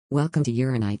Welcome to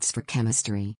Uranites for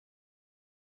Chemistry.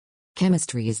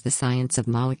 Chemistry is the science of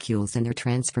molecules and their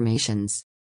transformations.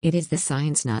 It is the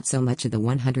science not so much of the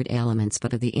 100 elements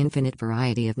but of the infinite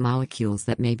variety of molecules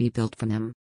that may be built from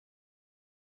them.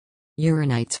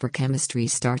 Uranites for Chemistry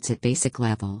starts at basic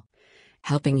level,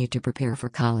 helping you to prepare for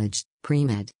college,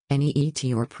 pre-med,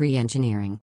 NEET or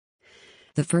pre-engineering.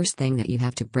 The first thing that you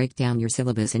have to break down your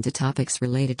syllabus into topics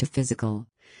related to physical,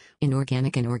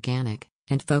 inorganic and organic,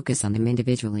 and focus on them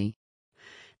individually.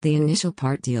 The initial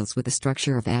part deals with the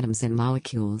structure of atoms and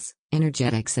molecules,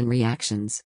 energetics and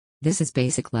reactions. This is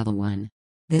basic level 1.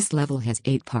 This level has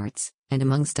 8 parts, and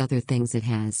amongst other things it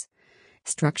has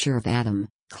structure of atom,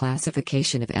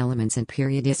 classification of elements and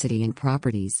periodicity and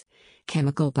properties,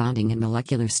 chemical bonding and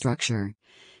molecular structure,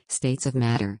 states of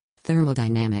matter,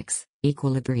 thermodynamics,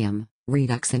 equilibrium,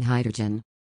 redox and hydrogen.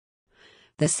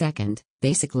 The second,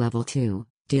 basic level 2,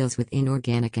 deals with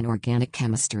inorganic and organic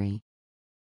chemistry.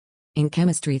 In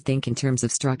chemistry, think in terms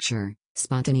of structure,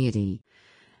 spontaneity,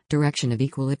 direction of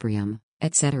equilibrium,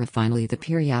 etc. Finally, the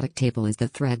periodic table is the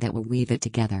thread that will weave it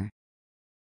together.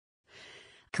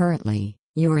 Currently,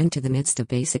 you are into the midst of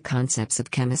basic concepts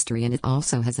of chemistry, and it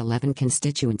also has 11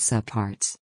 constituent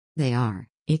subparts. They are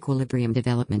equilibrium,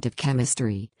 development of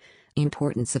chemistry,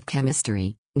 importance of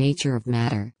chemistry, nature of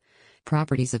matter,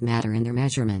 properties of matter and their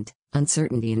measurement,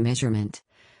 uncertainty in measurement,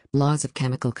 laws of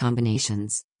chemical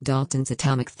combinations, Dalton's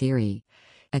atomic theory,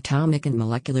 atomic and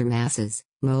molecular masses,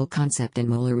 mole concept and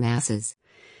molar masses,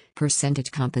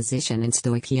 percentage composition and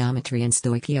stoichiometry and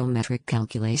stoichiometric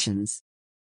calculations.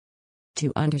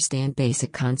 To understand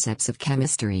basic concepts of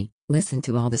chemistry, listen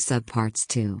to all the subparts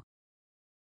too.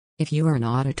 If you are an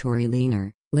auditory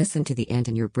learner, listen to the end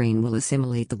and your brain will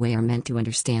assimilate the way are meant to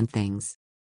understand things.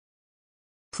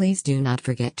 Please do not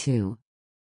forget to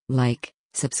like,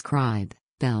 subscribe,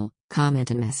 bell, comment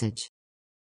and message.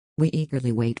 We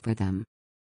eagerly wait for them.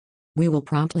 We will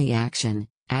promptly action,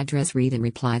 address, read and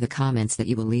reply the comments that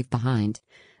you will leave behind,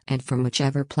 and from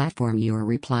whichever platform you are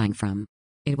replying from.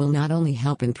 It will not only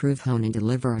help improve, hone and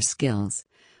deliver our skills,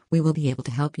 we will be able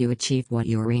to help you achieve what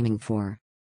you are aiming for.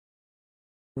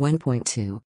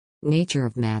 1.2. Nature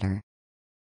of matter.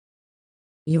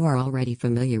 You are already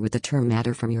familiar with the term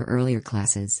matter from your earlier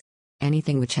classes.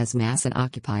 Anything which has mass and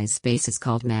occupies space is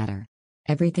called matter.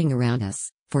 Everything around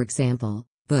us, for example,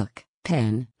 book,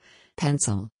 pen,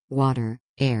 pencil, water,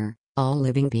 air, all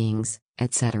living beings,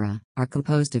 etc., are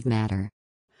composed of matter.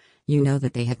 You know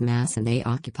that they have mass and they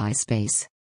occupy space.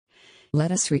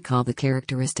 Let us recall the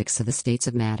characteristics of the states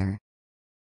of matter.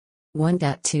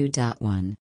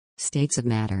 1.2.1. States of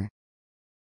matter.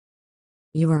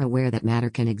 You are aware that matter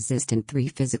can exist in 3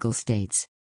 physical states.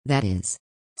 That is,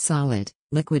 solid,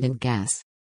 liquid and gas.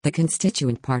 The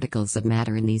constituent particles of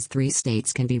matter in these 3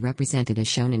 states can be represented as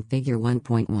shown in Figure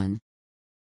 1.1.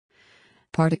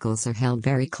 Particles are held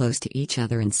very close to each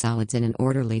other in solids in an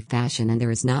orderly fashion, and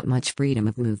there is not much freedom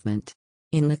of movement.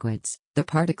 In liquids, the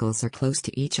particles are close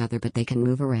to each other but they can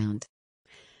move around.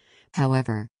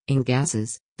 However, in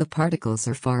gases, the particles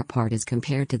are far apart as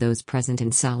compared to those present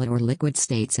in solid or liquid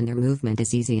states, and their movement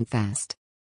is easy and fast.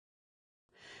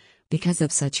 Because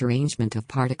of such arrangement of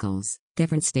particles,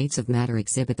 different states of matter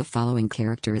exhibit the following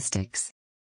characteristics.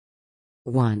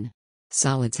 1.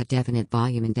 Solids have definite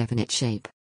volume and definite shape.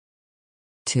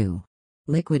 2.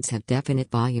 Liquids have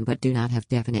definite volume but do not have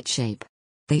definite shape.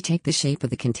 They take the shape of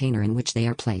the container in which they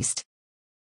are placed.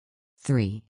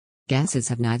 3. Gases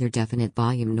have neither definite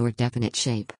volume nor definite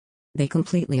shape. They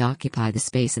completely occupy the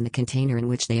space in the container in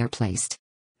which they are placed.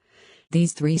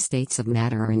 These 3 states of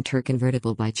matter are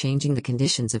interconvertible by changing the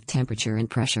conditions of temperature and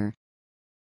pressure.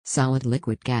 Solid,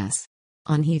 liquid, gas.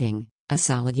 On heating, a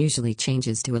solid usually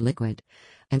changes to a liquid,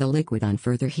 and a liquid on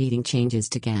further heating changes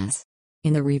to gas.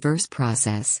 In the reverse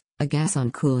process, a gas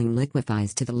on cooling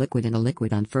liquefies to the liquid and a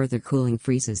liquid on further cooling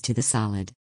freezes to the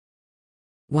solid.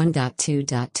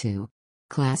 1.2.2.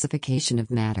 Classification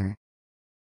of matter.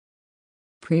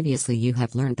 Previously you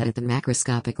have learned that at the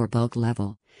macroscopic or bulk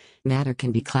level, matter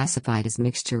can be classified as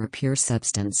mixture or pure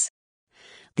substance.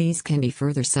 These can be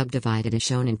further subdivided as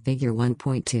shown in Figure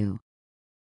 1.2.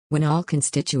 When all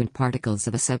constituent particles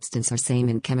of a substance are same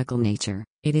in chemical nature,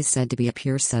 it is said to be a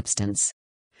pure substance.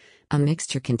 A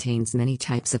mixture contains many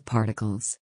types of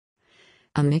particles.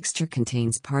 A mixture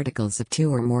contains particles of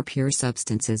 2 or more pure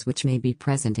substances which may be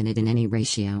present in it in any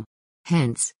ratio.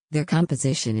 Hence, their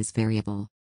composition is variable.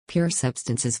 Pure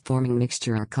substances forming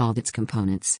mixture are called its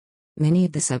components. Many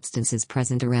of the substances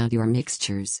present around you are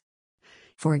mixtures.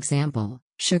 For example,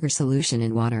 sugar solution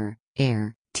in water,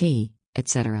 air, tea,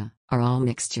 etc., are all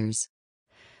mixtures.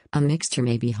 A mixture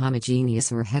may be homogeneous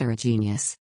or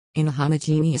heterogeneous. In a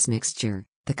homogeneous mixture,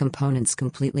 the components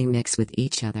completely mix with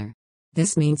each other.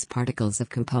 This means particles of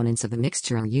components of the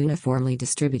mixture are uniformly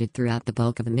distributed throughout the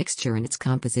bulk of the mixture and its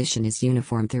composition is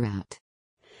uniform throughout.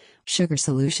 Sugar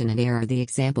solution and air are the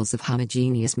examples of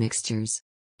homogeneous mixtures.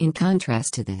 In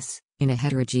contrast to this, in a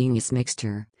heterogeneous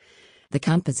mixture, the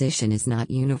composition is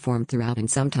not uniform throughout and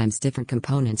sometimes different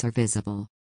components are visible.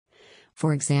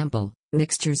 For example,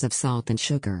 mixtures of salt and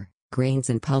sugar, grains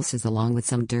and pulses along with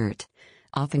some dirt,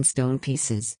 often stone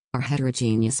pieces, are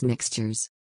heterogeneous mixtures.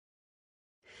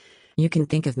 You can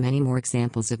think of many more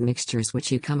examples of mixtures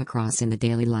which you come across in the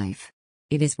daily life.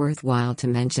 It is worthwhile to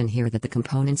mention here that the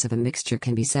components of a mixture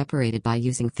can be separated by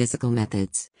using physical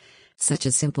methods, such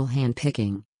as simple hand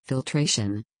picking,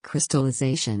 filtration,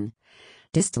 crystallization,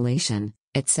 distillation,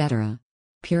 etc.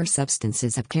 Pure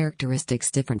substances have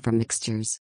characteristics different from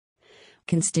mixtures.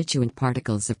 Constituent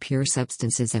particles of pure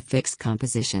substances have fixed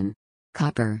composition.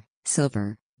 Copper,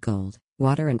 silver, gold,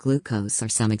 water and glucose are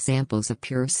some examples of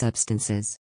pure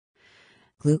substances.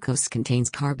 Glucose contains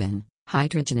carbon,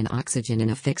 hydrogen and oxygen in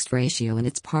a fixed ratio and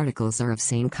its particles are of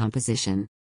same composition.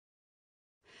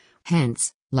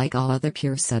 Hence, like all other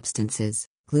pure substances,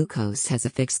 glucose has a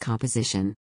fixed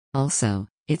composition. Also,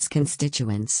 its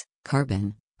constituents,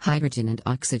 carbon, hydrogen and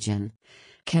oxygen,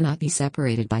 cannot be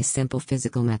separated by simple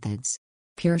physical methods.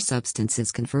 Pure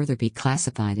substances can further be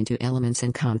classified into elements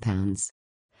and compounds.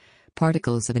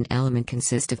 Particles of an element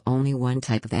consist of only one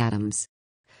type of atoms.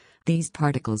 These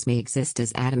particles may exist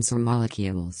as atoms or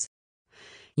molecules.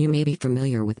 You may be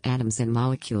familiar with atoms and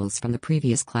molecules from the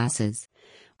previous classes.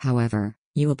 However,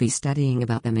 you will be studying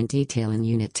about them in detail in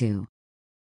Unit 2.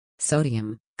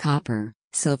 Sodium, copper,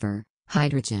 silver,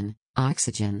 hydrogen,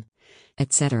 oxygen,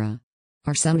 etc.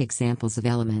 are some examples of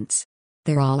elements.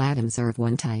 All atoms are of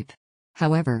one type.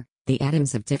 However, the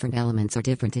atoms of different elements are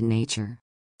different in nature.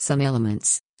 Some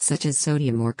elements, such as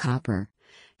sodium or copper,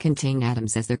 contain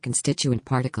atoms as their constituent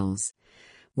particles,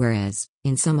 whereas,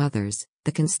 in some others,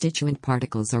 the constituent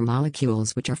particles are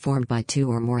molecules which are formed by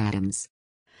two or more atoms.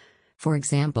 For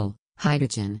example,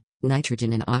 hydrogen,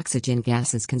 nitrogen and oxygen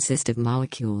gases consist of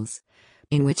molecules,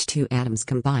 in which two atoms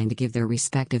combine to give their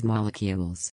respective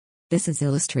molecules. This is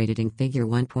illustrated in Figure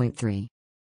 1.3.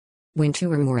 When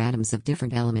two or more atoms of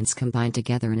different elements combine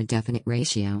together in a definite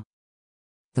ratio,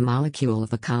 the molecule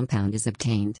of a compound is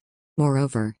obtained.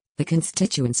 Moreover, the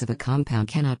constituents of a compound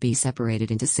cannot be separated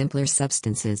into simpler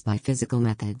substances by physical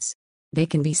methods. They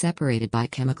can be separated by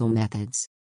chemical methods.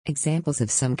 Examples of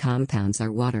some compounds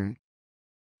are water,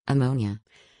 ammonia,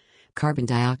 carbon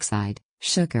dioxide,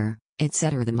 sugar,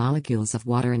 etc. The molecules of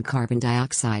water and carbon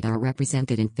dioxide are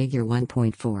represented in Figure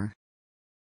 1.4.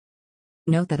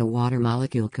 Note that a water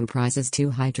molecule comprises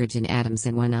two hydrogen atoms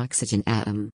and one oxygen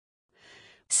atom.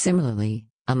 Similarly,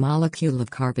 a molecule of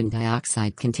carbon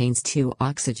dioxide contains two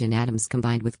oxygen atoms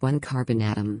combined with one carbon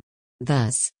atom.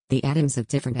 Thus, the atoms of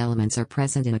different elements are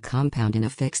present in a compound in a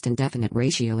fixed and definite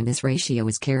ratio, and this ratio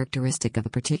is characteristic of a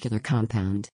particular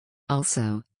compound.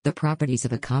 Also, the properties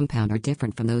of a compound are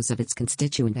different from those of its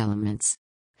constituent elements.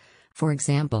 For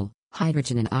example,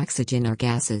 hydrogen and oxygen are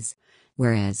gases,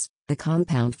 whereas the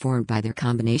compound formed by their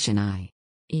combination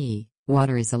i.e.,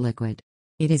 water is a liquid.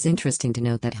 It is interesting to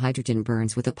note that hydrogen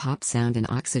burns with a pop sound and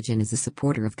oxygen is a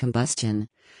supporter of combustion,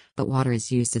 but water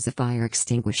is used as a fire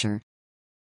extinguisher.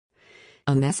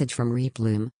 A message from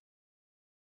Rebloom.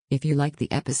 If you like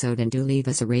the episode, and do leave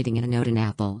us a rating and a note in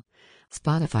Apple,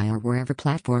 Spotify or wherever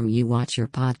platform you watch your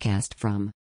podcast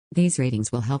from. These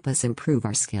ratings will help us improve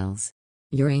our skills.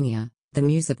 Urania, the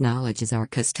muse of knowledge, is our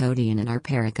custodian and our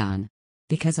paragon.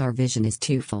 Because our vision is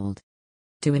twofold.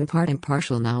 To impart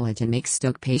impartial knowledge and make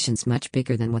stroke patients much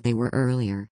bigger than what they were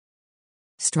earlier.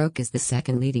 Stroke is the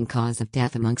second leading cause of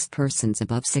death amongst persons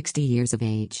above 60 years of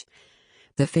age.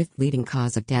 The fifth leading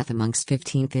cause of death amongst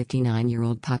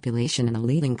 15-59-year-old population and a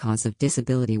leading cause of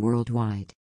disability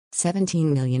worldwide.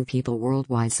 17 million people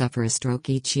worldwide suffer a stroke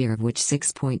each year, of which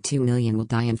 6.2 million will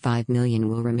die and 5 million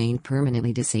will remain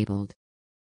permanently disabled.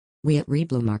 We at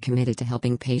Rebloom are committed to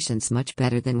helping patients much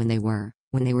better than when they were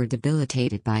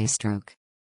debilitated by a stroke.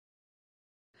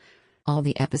 All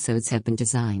the episodes have been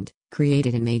designed,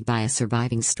 created and made by a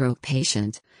surviving stroke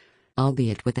patient,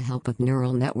 albeit with the help of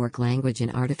neural network language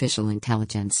and artificial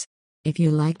intelligence. If you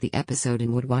like the episode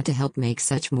and would want to help make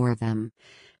such more of them,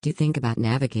 do think about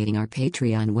navigating our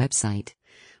Patreon website,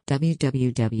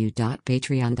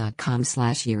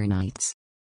 www.patreon.com/Uranites.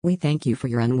 We thank you for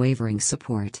your unwavering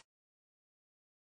support.